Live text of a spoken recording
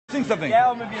Sing something. Get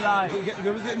on with your life. Get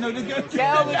on with your life. Get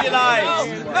on with your life.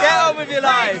 Get on with your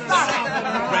life.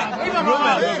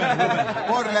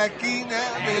 Por la esquina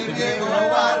del viejo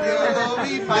barrio lo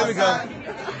vi pasar.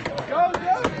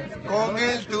 Con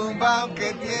el tumbao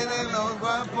que tienen los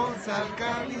guapos al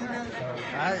caminar.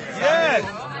 Yes.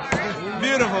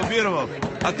 Beautiful, beautiful.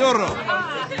 Atoro.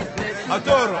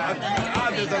 Atoro.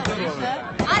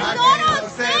 Atoro,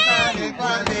 Sepa que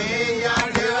cuando ella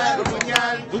lleva el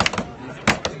puñal,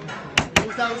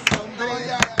 usa un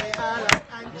sombrilla a las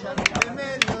anchas de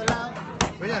medio lado.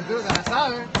 Oye, Arturo, te la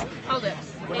sabes. Hold it.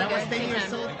 When I was 10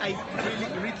 years old, I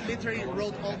literally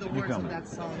wrote all the words of that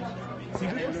song.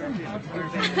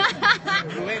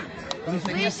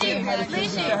 Lishi.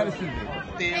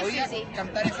 Te oí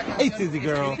cantar esa canción. Hey, Susie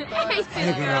girl. Hey,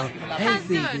 Susie girl. Hey,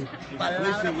 Susie.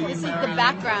 This is the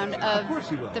background of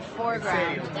the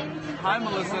foreground. Hi,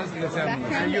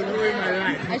 Melissa. You ruined my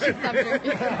life. I should stop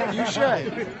drinking. You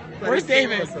should. Where's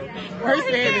David? Where's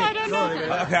David? I don't know.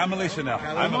 Okay, I'm Alicia now.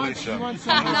 I'm Alicia.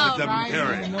 Alycia Debnam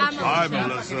Carey. Hi,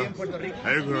 Melissa.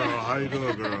 Hey, girl. How you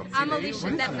doing, girl? I'm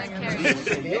Alycia Debnam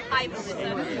Carey. Hi, Melissa.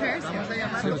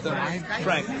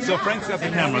 Frank. So Frank's got the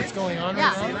camera. What's going on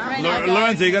Yeah. right now?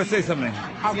 Lorenzo, you gotta say something.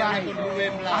 All right.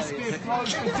 I spit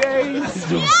flows for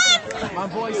days. My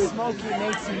boy Smokey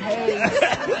makes some haze.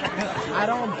 I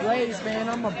don't blaze, man.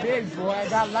 I'm a big boy. I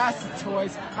got lots of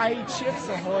toys. I eat Chips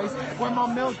Ahoy. Where my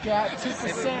milk at?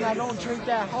 2%. I don't drink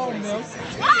that whole milk.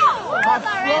 My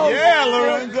flow. Yeah,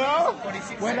 Lorenzo.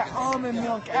 Where the almond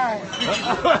milk at?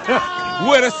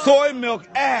 Where the soy milk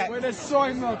at? Where the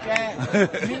soy milk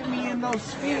at? Meet me in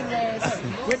those feelers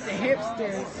with the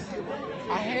hipsters.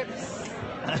 I hips.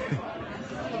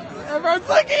 Everyone's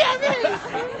looking at me.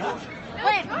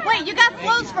 Wait, you got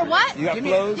flows for what? You got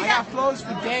flows? I got flows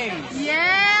for days.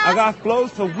 Yeah. I got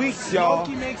flows for weeks, y'all.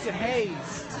 Smokey makes it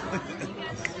haze.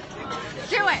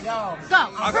 Do it. Yo. Go.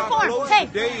 I got Perform. flows Hey.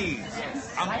 for days.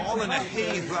 I'm all in a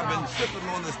haze, but I've been sipping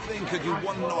on this thing because you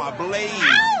want to know I blaze.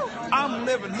 Ow! I'm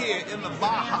living here in the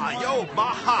Baja. Yo,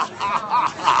 Baja.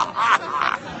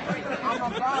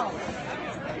 I'm about.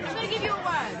 I'm gonna give you a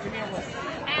word.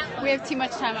 We have too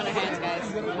much time on our hands, guys.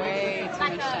 Way too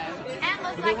much time.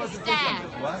 Antler's like a stag.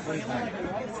 What? What do you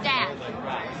think? Stag.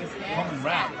 Come and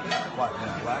rap. What?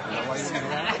 Black? Why you think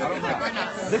rap? I don't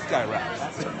rap. This guy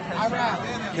raps. I rap.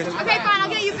 Okay, fine. I'll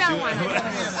get you a better one.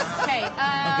 Okay.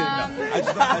 I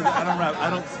don't rap. I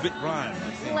don't spit rhymes.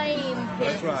 Flame.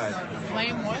 That's right.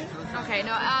 Flame what? Okay,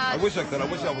 no. I wish I could. I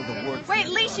wish I was a word. Wait,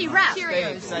 Lishi rap.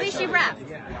 Cheerios. Lishi rap.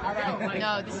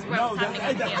 No, this is where No, it's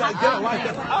that's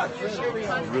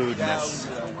happening. rudeness.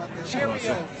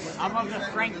 Cheerios. I'm of the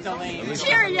Frank Delane.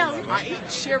 Cheerios. I eat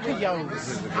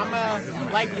Cheerios. I'm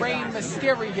a like Rey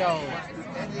Mysterio,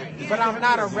 but I'm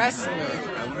not a wrestler.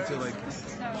 I went to like.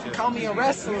 Call me a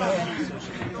wrestler.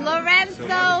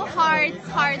 Lorenzo, hearts.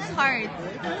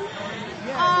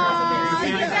 Oh,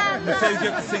 you got They say you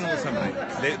have to sing or something.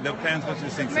 The fans want you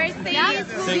to sing something. Mercedes.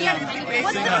 Sing,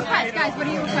 What's the request, guys? What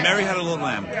are you requesting? Mary had a little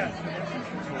lamb.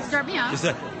 Start me off. Just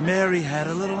Mary had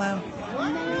a little lamb.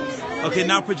 Okay,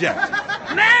 now project.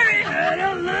 Mary had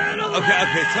a little.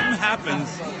 Okay, something happens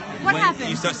What when happens?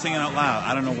 you start singing out loud.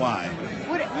 I don't know why.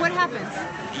 What happens?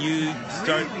 You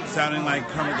start sounding like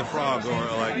Kermit the Frog or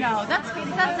like No, that's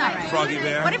not right. Froggy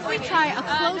Bear. What if we try a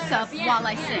close-up while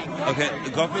I sing? Okay,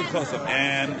 go for the close-up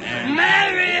and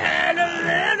Mary had a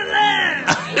little lamb.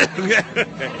 okay.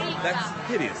 That's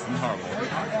hideous and horrible.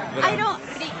 But, I don't.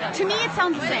 To me, it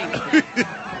sounds the same.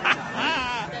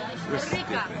 We're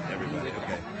stupid, everybody.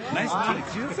 Okay. Nice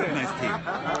teeth. You have nice teeth.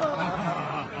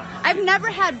 I've never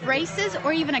had braces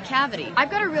or even a cavity. I've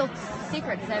got a real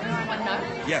secret. Does everyone want to know?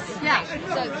 Yes. Yeah.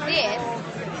 So this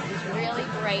is really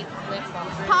great lip balm.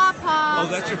 Oh,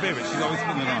 that's your favorite. She's always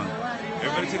putting it on.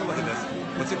 Everybody take a look at this.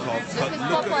 What's it called? This is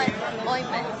coconut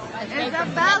ointment. It's a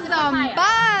balsam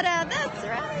butter. That's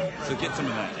right. So get some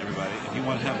of that, everybody. If you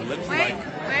want to have lips Wait,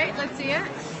 like... let's see it.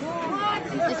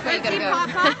 This way you gotta go.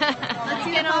 Let's see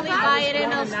You can only buy it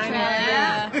in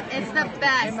Australia. It's the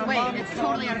best. Wait, it's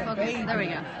totally out of focus. There we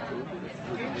go.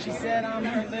 She said I'm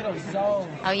her little Zoe.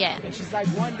 Oh yeah. And she's like,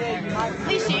 one day you might.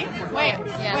 Lishi, wait.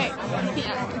 Yeah.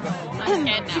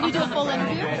 Should we do a full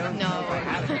interview? No.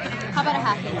 How about a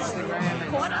half inch?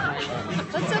 Quarter.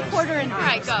 Let's do a quarter inch. All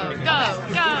right, go.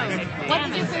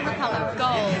 What's your favorite color?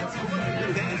 Gold.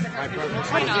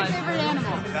 What's your favorite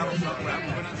animal?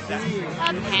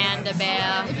 A panda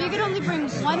bear. If you could only bring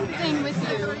one thing with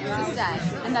you to set,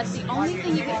 and that's the only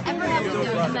thing you could ever have to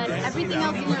do, and then everything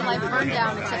else in your life burned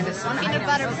down except this one peanut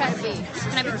butter Presby.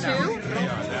 Can I have two?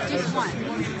 Just one.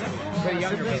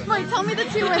 Wait, tell me the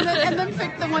two and then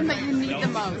pick the one that you need. eat the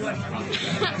most?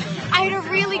 I had a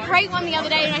really great one the other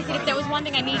day, and I said if there was one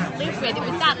thing I needed to live with, it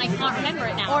was that, and I can't remember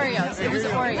it now. Oreos. It was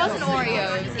Oreos. It wasn't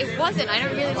Oreos. It wasn't. I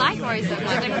don't really like Oreos so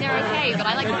much. I mean, they're okay, but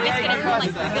I like the biscuit. Everyone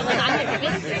likes the villain. I like the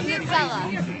biscuit. Nutella.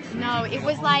 No, it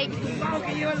was like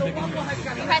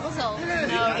Pretzel.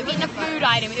 no, it wasn't a food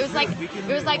item. It was like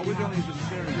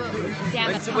damn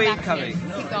it. When's the weed coming?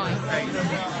 Keep going.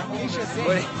 Alicia, see?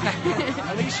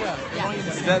 Alicia. Yeah.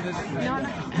 Is that the...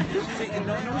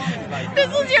 This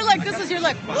was your look. This was your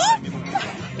look.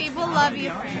 People love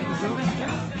you.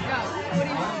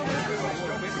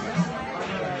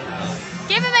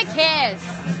 Give him a kiss.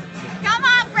 Come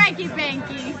on, Frankie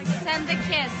Banky. Send a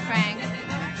kiss, Frank.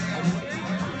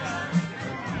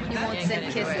 He won't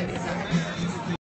send kisses.